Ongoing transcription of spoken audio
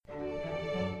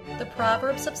The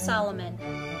Proverbs of Solomon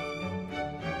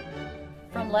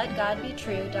from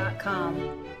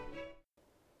LetGodBetrue.com.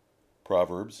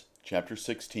 Proverbs chapter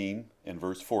 16 and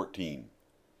verse 14.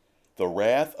 The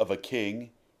wrath of a king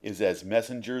is as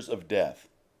messengers of death,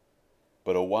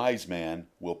 but a wise man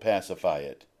will pacify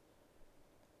it.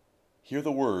 Hear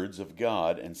the words of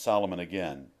God and Solomon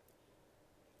again.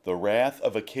 The wrath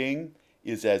of a king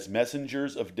is as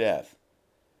messengers of death,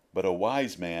 but a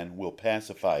wise man will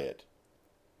pacify it.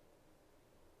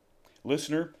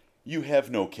 Listener, you have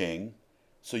no king,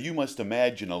 so you must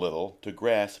imagine a little to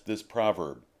grasp this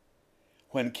proverb.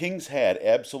 When kings had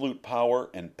absolute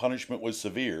power and punishment was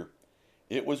severe,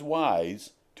 it was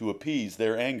wise to appease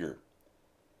their anger.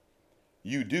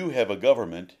 You do have a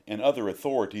government and other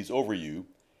authorities over you,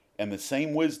 and the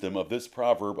same wisdom of this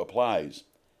proverb applies.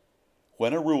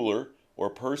 When a ruler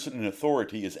or person in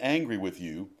authority is angry with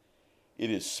you, it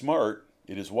is smart,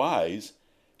 it is wise,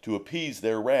 to appease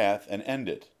their wrath and end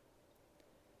it.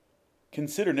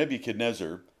 Consider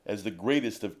Nebuchadnezzar as the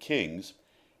greatest of kings,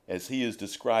 as he is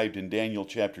described in Daniel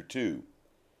chapter 2.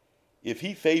 If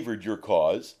he favored your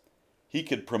cause, he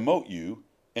could promote you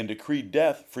and decree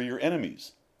death for your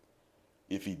enemies.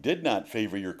 If he did not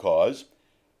favor your cause,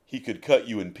 he could cut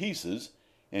you in pieces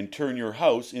and turn your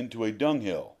house into a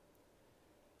dunghill.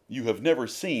 You have never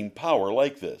seen power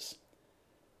like this.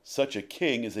 Such a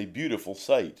king is a beautiful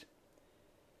sight.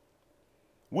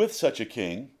 With such a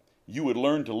king, you would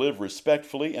learn to live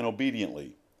respectfully and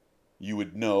obediently. You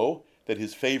would know that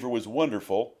his favor was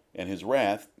wonderful and his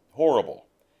wrath horrible.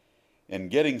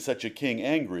 And getting such a king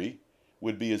angry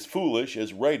would be as foolish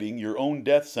as writing your own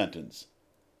death sentence.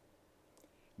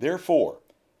 Therefore,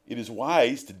 it is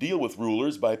wise to deal with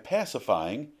rulers by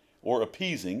pacifying or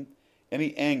appeasing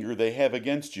any anger they have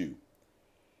against you.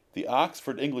 The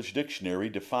Oxford English Dictionary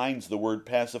defines the word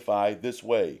pacify this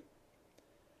way: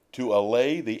 to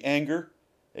allay the anger,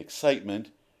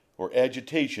 excitement, or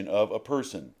agitation of a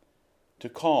person, to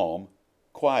calm,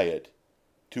 quiet,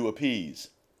 to appease.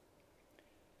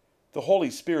 The Holy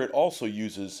Spirit also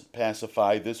uses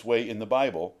pacify this way in the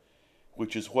Bible,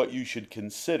 which is what you should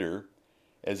consider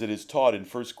as it is taught in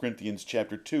 1 Corinthians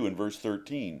chapter 2 and verse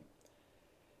 13.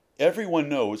 Everyone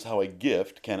knows how a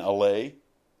gift can allay,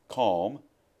 calm,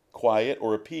 quiet,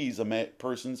 or appease a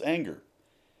person's anger.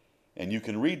 And you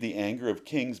can read the anger of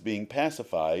kings being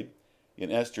pacified in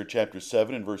Esther chapter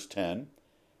 7 and verse 10,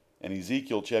 and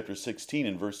Ezekiel chapter 16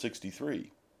 and verse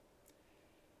 63.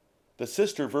 The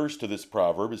sister verse to this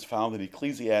proverb is found in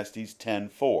Ecclesiastes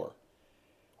 10:4,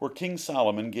 where King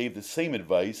Solomon gave the same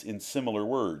advice in similar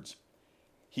words.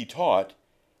 He taught,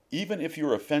 even if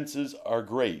your offenses are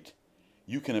great,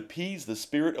 you can appease the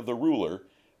spirit of the ruler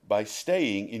by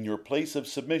staying in your place of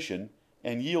submission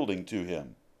and yielding to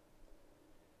him.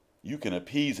 You can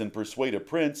appease and persuade a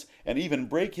prince and even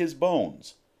break his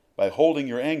bones by holding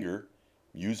your anger,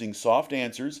 using soft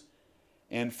answers,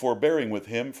 and forbearing with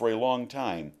him for a long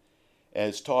time,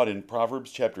 as taught in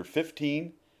Proverbs chapter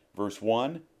 15, verse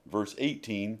 1, verse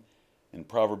 18, and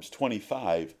Proverbs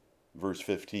 25, verse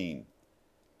 15.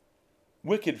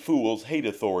 Wicked fools hate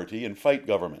authority and fight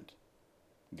government.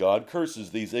 God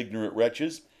curses these ignorant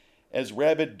wretches as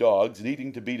rabid dogs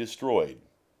needing to be destroyed.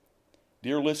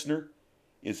 Dear listener,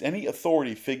 is any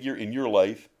authority figure in your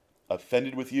life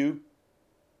offended with you?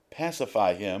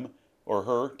 Pacify him or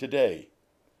her today.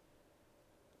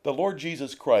 The Lord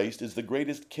Jesus Christ is the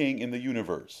greatest king in the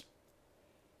universe.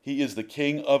 He is the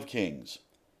King of kings,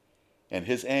 and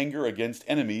his anger against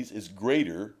enemies is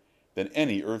greater than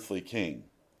any earthly king.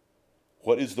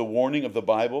 What is the warning of the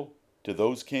Bible to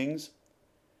those kings?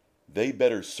 They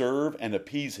better serve and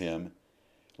appease him,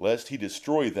 lest he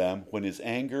destroy them when his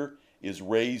anger is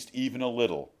raised even a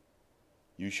little.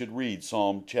 You should read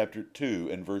Psalm chapter 2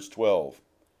 and verse 12.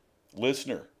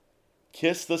 Listener,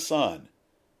 kiss the Son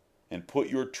and put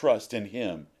your trust in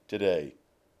him today.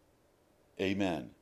 Amen.